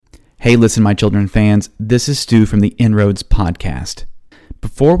Hey, Listen My Children fans, this is Stu from the Inroads podcast.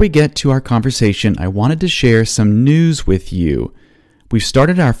 Before we get to our conversation, I wanted to share some news with you. We've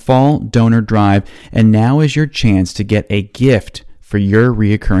started our fall donor drive, and now is your chance to get a gift for your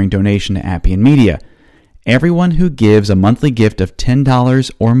reoccurring donation to Appian Media. Everyone who gives a monthly gift of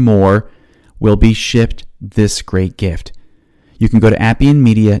 $10 or more will be shipped this great gift. You can go to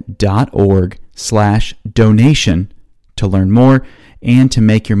appianmedia.org/donation to learn more and to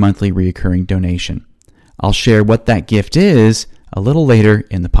make your monthly reoccurring donation. I'll share what that gift is a little later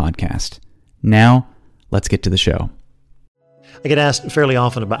in the podcast. Now, let's get to the show. I get asked fairly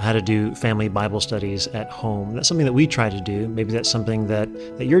often about how to do family Bible studies at home. That's something that we try to do. Maybe that's something that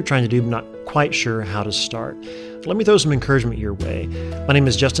you're trying to do, but not quite sure how to start. So let me throw some encouragement your way. My name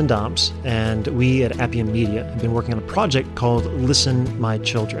is Justin Domps, and we at Appian Media have been working on a project called Listen My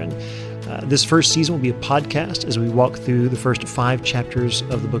Children. This first season will be a podcast as we walk through the first 5 chapters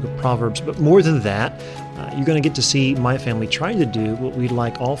of the book of Proverbs. But more than that, you're going to get to see my family trying to do what we'd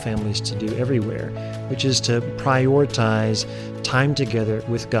like all families to do everywhere, which is to prioritize time together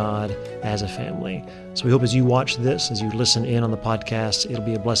with God as a family. So we hope as you watch this, as you listen in on the podcast, it'll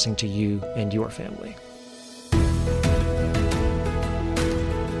be a blessing to you and your family.